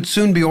 could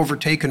soon be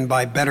overtaken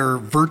by better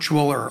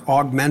virtual or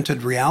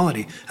augmented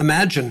reality.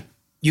 Imagine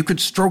you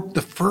could stroke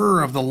the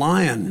fur of the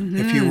lion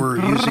if you were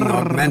using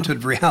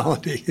augmented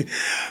reality.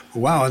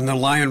 Wow, and the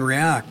lion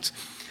reacts.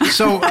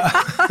 So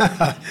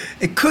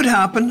it could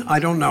happen. I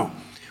don't know.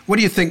 What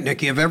do you think,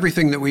 Nikki, of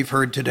everything that we've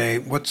heard today?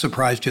 What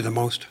surprised you the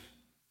most?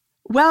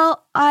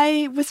 Well,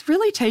 I was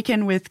really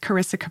taken with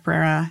Carissa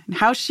Cabrera and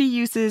how she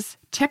uses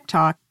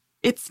TikTok.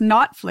 It's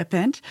not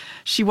flippant.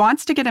 She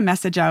wants to get a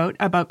message out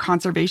about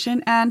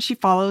conservation, and she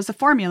follows a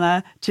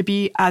formula to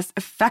be as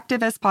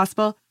effective as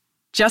possible,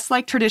 just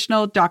like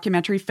traditional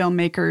documentary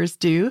filmmakers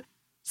do.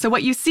 So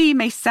what you see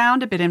may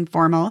sound a bit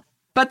informal,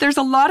 but there's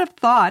a lot of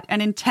thought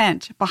and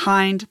intent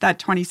behind that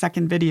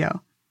 20-second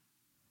video.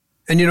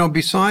 And,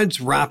 besides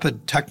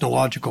rapid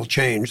technological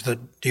change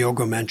that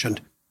Diogo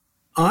mentioned,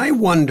 I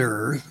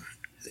wonder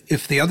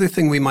if the other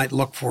thing we might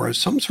look for is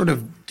some sort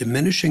of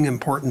diminishing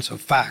importance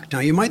of fact. Now,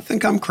 you might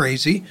think I'm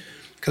crazy,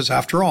 because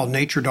after all,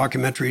 nature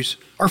documentaries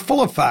are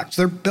full of facts.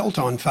 They're built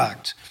on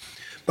facts.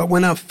 But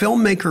when a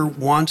filmmaker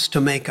wants to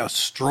make a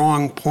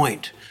strong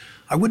point,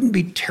 I wouldn't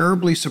be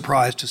terribly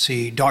surprised to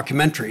see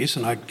documentaries,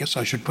 and I guess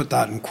I should put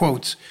that in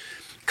quotes,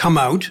 come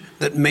out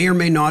that may or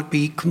may not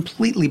be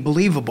completely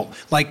believable,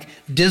 like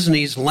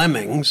Disney's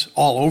Lemmings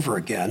all over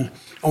again,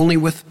 only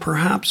with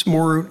perhaps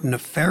more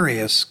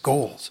nefarious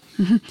goals.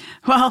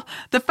 Well,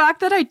 the fact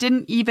that I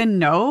didn't even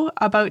know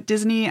about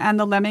Disney and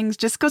the Lemmings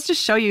just goes to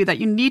show you that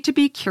you need to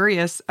be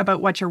curious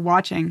about what you're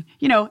watching.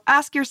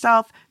 Ask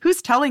yourself,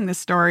 who's telling this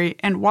story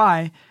and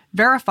why?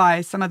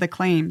 Verify some of the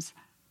claims.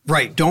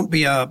 Right. Don't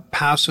be a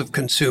passive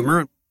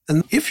consumer.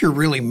 And if you're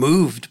really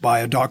moved by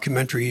a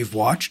documentary you've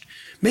watched,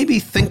 maybe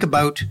think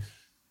about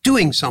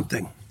doing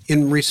something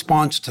in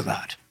response to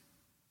that.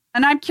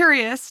 And I'm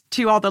curious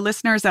to all the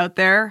listeners out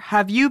there,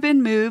 have you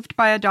been moved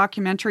by a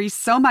documentary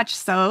so much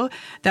so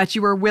that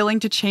you were willing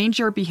to change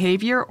your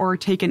behavior or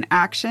take an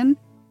action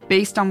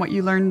based on what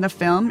you learned in the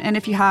film? And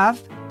if you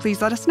have,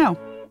 please let us know.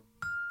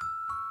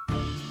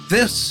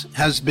 This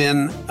has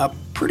been a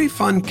pretty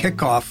fun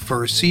kickoff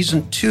for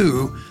season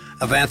 2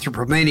 of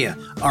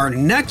Anthropomania. Our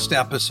next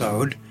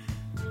episode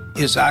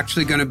is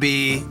actually going to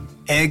be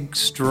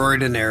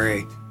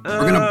extraordinary.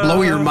 We're going to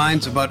blow your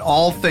minds about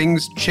all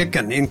things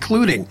chicken,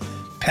 including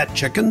pet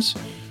chickens,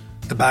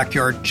 the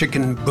backyard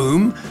chicken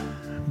boom,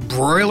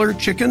 broiler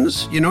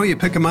chickens. You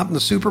pick them up in the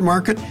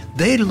supermarket.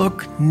 They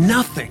look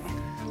nothing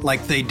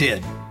like they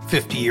did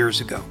 50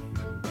 years ago.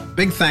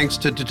 Big thanks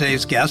to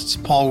today's guests,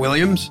 Paul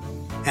Williams,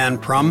 Anne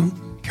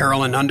Prum,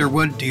 Carolyn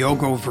Underwood,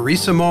 Diogo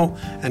Verissimo,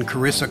 and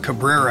Carissa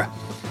Cabrera.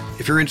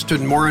 If you're interested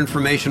in more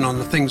information on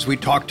the things we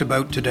talked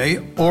about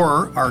today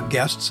or our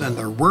guests and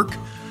their work,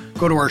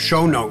 go to our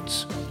show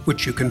notes,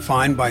 which you can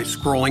find by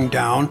scrolling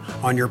down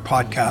on your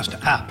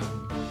podcast app.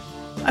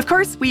 Of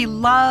course, we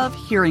love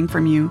hearing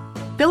from you.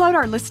 Fill out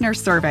our listener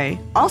survey,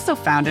 also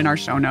found in our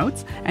show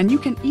notes, and you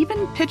can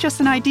even pitch us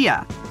an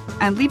idea.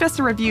 And leave us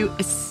a review,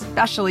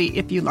 especially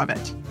if you love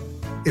it.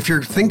 If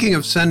you're thinking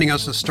of sending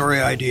us a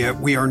story idea,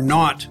 we are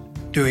not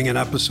doing an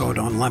episode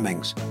on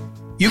lemmings.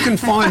 You can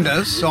find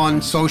us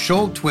on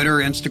social, Twitter,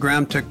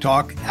 Instagram,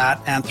 TikTok,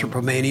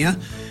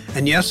 @Anthropomania.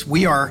 And yes,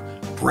 we are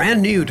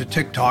brand new to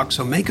TikTok,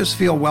 so make us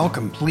feel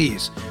welcome,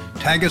 please.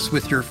 Tag us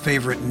with your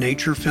favorite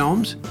nature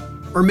films,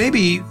 or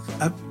maybe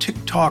a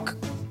TikTok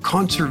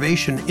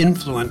conservation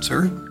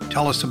influencer.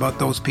 Tell us about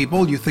those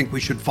people you think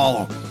we should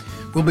follow.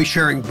 We'll be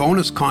sharing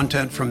bonus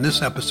content from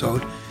this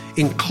episode,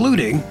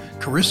 including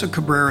Carissa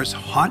Cabrera's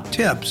hot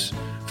tips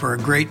for a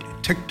great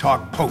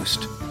TikTok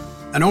post.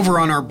 And over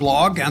on our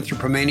blog,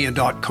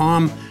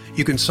 anthropomania.com,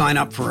 you can sign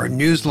up for our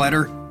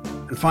newsletter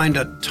and find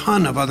a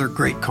ton of other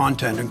great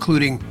content,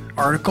 including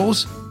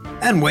articles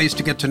and ways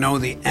to get to know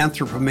the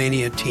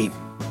Anthropomania team.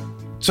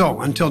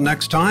 So until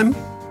next time,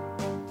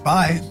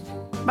 bye.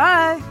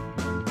 Bye.